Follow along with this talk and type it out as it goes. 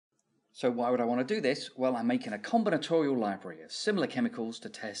So why would I want to do this? Well, I'm making a combinatorial library of similar chemicals to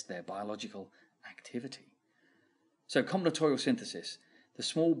test their biological activity. So combinatorial synthesis, the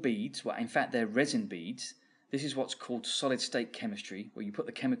small beads, well in fact they're resin beads. This is what's called solid state chemistry, where you put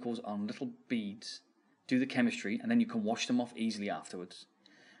the chemicals on little beads, do the chemistry, and then you can wash them off easily afterwards.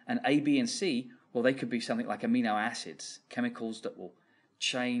 And A, B and C, well they could be something like amino acids, chemicals that will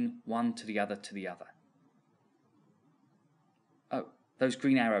chain one to the other to the other. Oh, those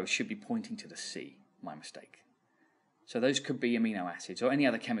green arrows should be pointing to the C, my mistake. So those could be amino acids or any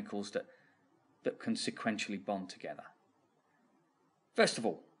other chemicals that can sequentially bond together. First of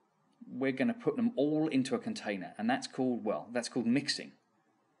all, we're going to put them all into a container, and that's called mixing.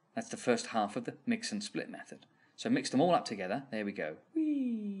 That's the first half of the mix and split method. So mix them all up together, there we go.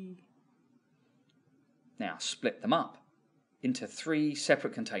 Whee! Now split them up into 3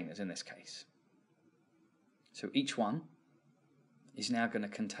 separate containers in this case. So each one is now going to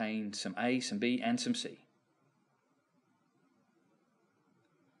contain some A, some B and some C.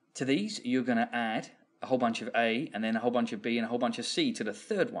 To these you're going to add a whole bunch of A and then a whole bunch of B and a whole bunch of C to the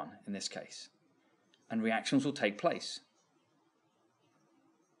third one in this case, and reactions will take place.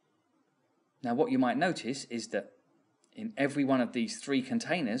 Now what you might notice is that in every one of these 3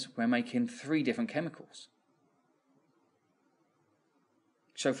 containers we're making 3 different chemicals.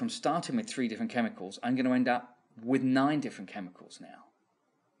 So from starting with 3 different chemicals, I'm going to end up with 9 different chemicals now.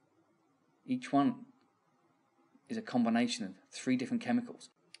 Each one is a combination of 3 different chemicals.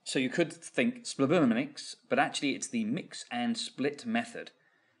 So you could think mix, but actually it's the mix and split method.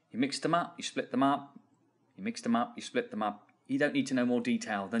 You mix them up, you split them up, you mix them up, you split them up. You don't need to know more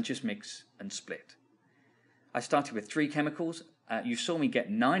detail than just mix and split. I started with 3 chemicals. You saw me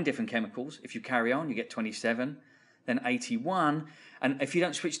get 9 different chemicals. If you carry on, you get 27, then 81. And if you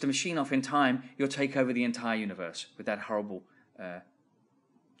don't switch the machine off in time, you'll take over the entire universe with that horrible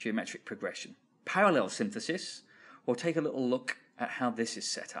geometric progression. Parallel synthesis, we'll take a little look at how this is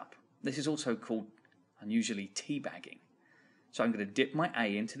set up. This is also called, unusually, teabagging. So I'm going to dip my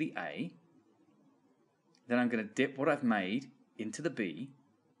A into the A, then I'm going to dip what I've made into the B,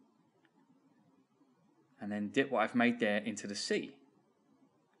 and then dip what I've made there into the C.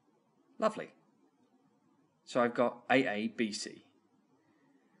 Lovely. So I've got AA, BC.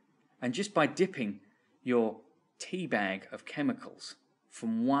 And just by dipping your tea bag of chemicals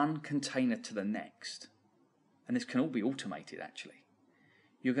from one container to the next, and this can all be automated actually,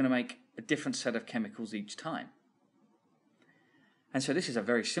 you're going to make a different set of chemicals each time. And so this is a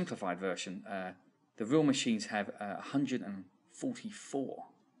very simplified version. The real machines have 144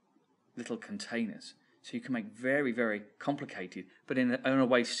 little containers. So you can make very, very complicated, but in a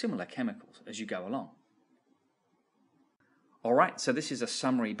way similar chemicals as you go along. Alright, so this is a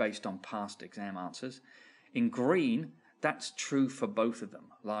summary based on past exam answers. In green, that's true for both of them.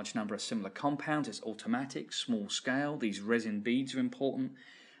 Large number of similar compounds, it's automatic, small scale, these resin beads are important,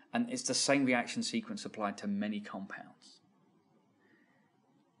 and it's the same reaction sequence applied to many compounds.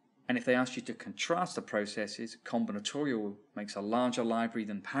 And if they asked you to contrast the processes, combinatorial makes a larger library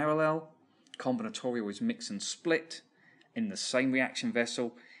than parallel. Combinatorial is mix and split in the same reaction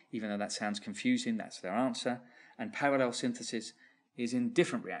vessel, even though that sounds confusing, that's their answer. And parallel synthesis is in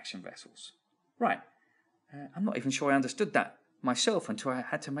different reaction vessels. Right, I'm not even sure I understood that myself until I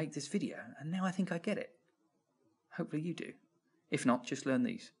had to make this video, and now I think I get it. Hopefully you do. If not, just learn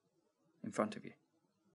these in front of you.